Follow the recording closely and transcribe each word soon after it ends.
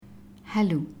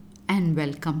Hello and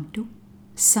welcome to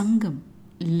Sangam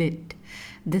Lit.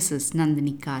 This is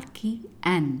Nandini Karki,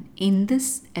 and in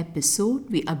this episode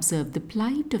we observe the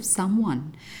plight of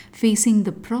someone facing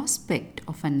the prospect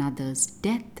of another's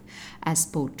death as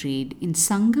portrayed in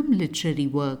Sangam Literary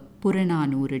work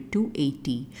Puranaanooru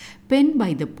 280, penned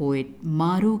by the poet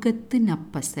Maarokkathu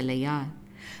Nappasalaiyaar.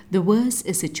 The verse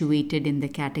is situated in the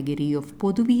category of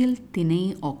Pothuviyal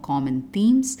Thinai or common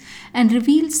themes and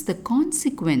reveals the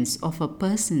consequence of a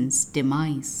person's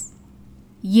demise.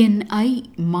 என் ஐ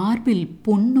மார்பில்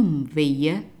பொன்னும்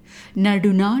வெய்ய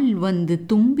நடுநாள் வந்து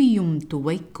தும்பியும்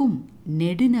துவைக்கும்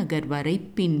நெடுநகர்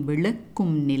வரைப்பின்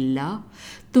விளக்கும் நில்லா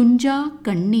துஞ்சா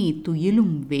கண்ணே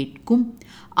துயிலும் வேட்கும்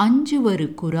அஞ்சுவரு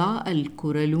குராஅல்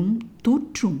குரலும்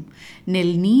தூற்றும்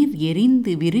நெல் நீர்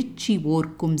எரிந்து விரிச்சி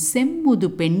ஓர்க்கும் செம்முது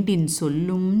பெண்டின்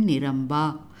சொல்லும் நிரம்பா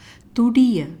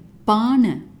துடிய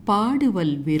பான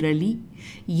பாடுவல் விரலி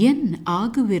என்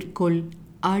ஆகுவிற்கொள்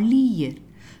அழியர்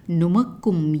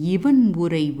நுமக்கும் இவன்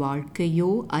உரை வாழ்க்கையோ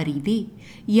அரிதே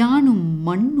யானும்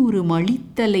மண்ணுரு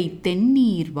மழித்தலை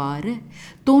தென்னீர் வார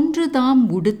தொன்றுதாம்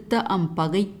உடுத்த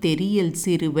பகை தெரியல்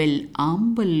சிறுவெல்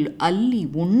ஆம்பல் அல்லி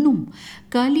உண்ணும்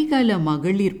கலிகல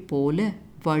மகளிர் போல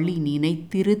வழி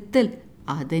நினைத்திருத்தல்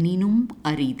அதனினும்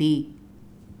அரிதே.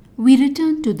 We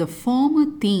return to the former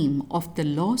theme of the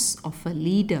loss of a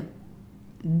leader.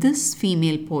 This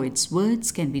female poet's words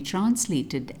can be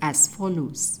translated as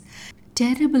follows.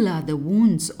 Terrible are the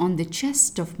wounds on the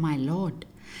chest of my lord.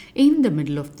 In the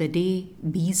middle of the day,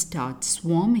 bees start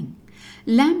swarming.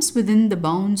 Lamps within the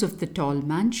bounds of the tall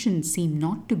mansion seem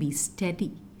not to be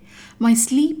steady. My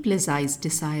sleepless eyes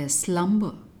desire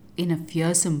slumber. In a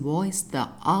fearsome voice, the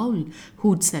owl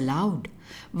hoots aloud.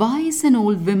 Wise and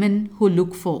old women who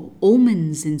look for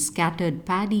omens in scattered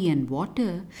paddy and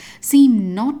water seem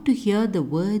not to hear the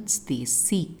words they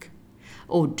seek.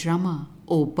 O drummer,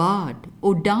 O bard, O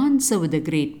dancer with a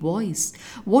great voice,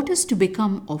 what is to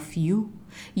become of you?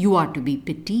 You are to be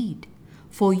pitied.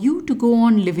 For you to go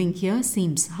on living here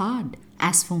seems hard.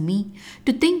 As for me,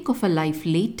 to think of a life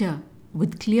later,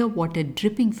 with clear water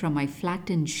dripping from my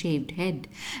flattened shaved head,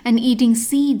 and eating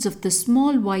seeds of the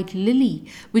small white lily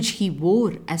which he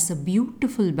wore as a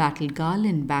beautiful battle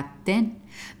garland back then,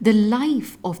 the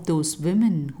life of those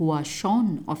women who are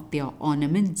shorn of their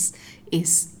ornaments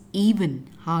is even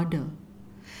harder.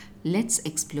 Let's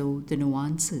explore the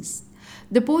nuances.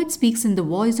 The poet speaks in the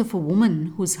voice of a woman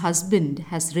whose husband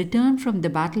has returned from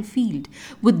the battlefield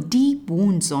with deep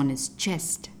wounds on his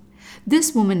chest. This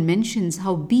woman mentions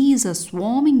how bees are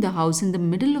swarming the house in the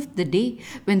middle of the day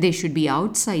when they should be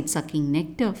outside sucking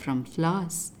nectar from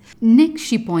flowers. Next,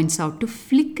 she points out to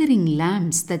flickering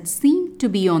lamps that seem to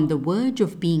be on the verge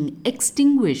of being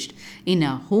extinguished in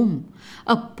her home,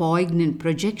 a poignant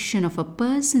projection of a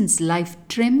person's life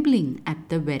trembling at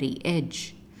the very edge.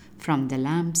 From the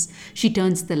lamps, she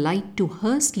turns the light to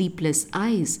her sleepless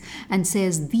eyes and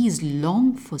says these long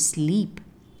for sleep.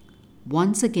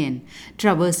 Once again,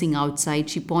 traversing outside,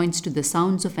 she points to the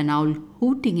sounds of an owl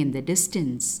hooting in the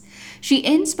distance. She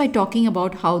ends by talking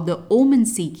about how the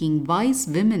omen-seeking wise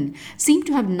women seem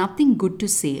to have nothing good to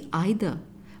say either.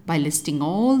 By listing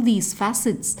all these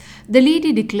facets, the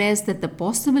lady declares that the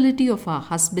possibility of her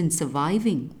husband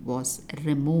surviving was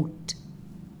remote.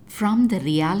 From the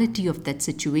reality of that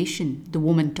situation, the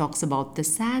woman talks about the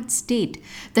sad state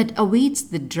that awaits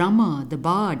the drummer, the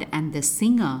bard, and the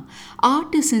singer,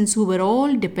 artisans who were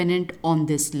all dependent on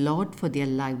this lord for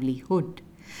their livelihood.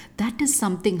 That is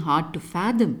something hard to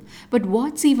fathom, but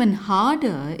what's even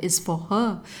harder is for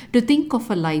her to think of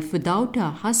a life without her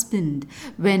husband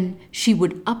when she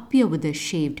would appear with a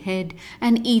shaved head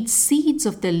and eat seeds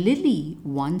of the lily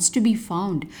once to be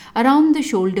found around the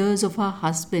shoulders of her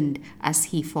husband as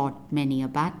he fought many a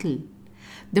battle.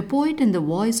 The poet, in the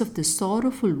voice of the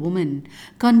sorrowful woman,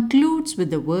 concludes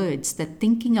with the words that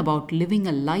thinking about living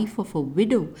a life of a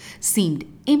widow seemed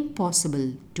impossible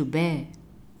to bear.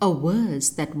 A verse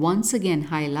that once again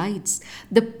highlights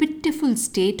the pitiful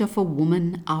state of a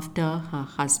woman after her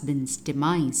husband's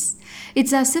demise.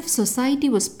 It's as if society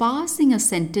was passing a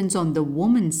sentence on the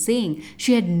woman saying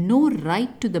she had no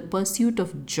right to the pursuit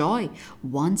of joy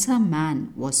once her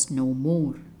man was no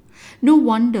more. No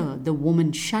wonder the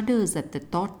woman shudders at the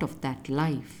thought of that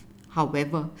life.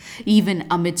 However, even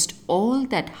amidst all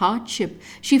that hardship,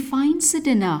 she finds it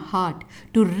in her heart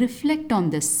to reflect on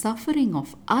the suffering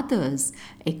of others,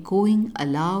 echoing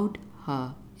aloud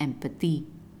her empathy.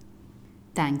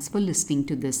 Thanks for listening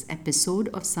to this episode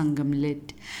of Sangam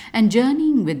Lit and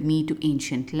journeying with me to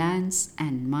ancient lands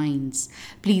and minds.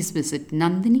 Please visit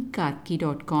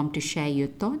nandinikarki.com to share your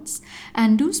thoughts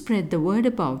and do spread the word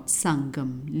about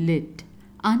Sangam Lit.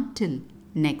 Until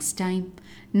next time.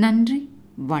 Nandri,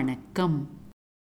 Vanakkam.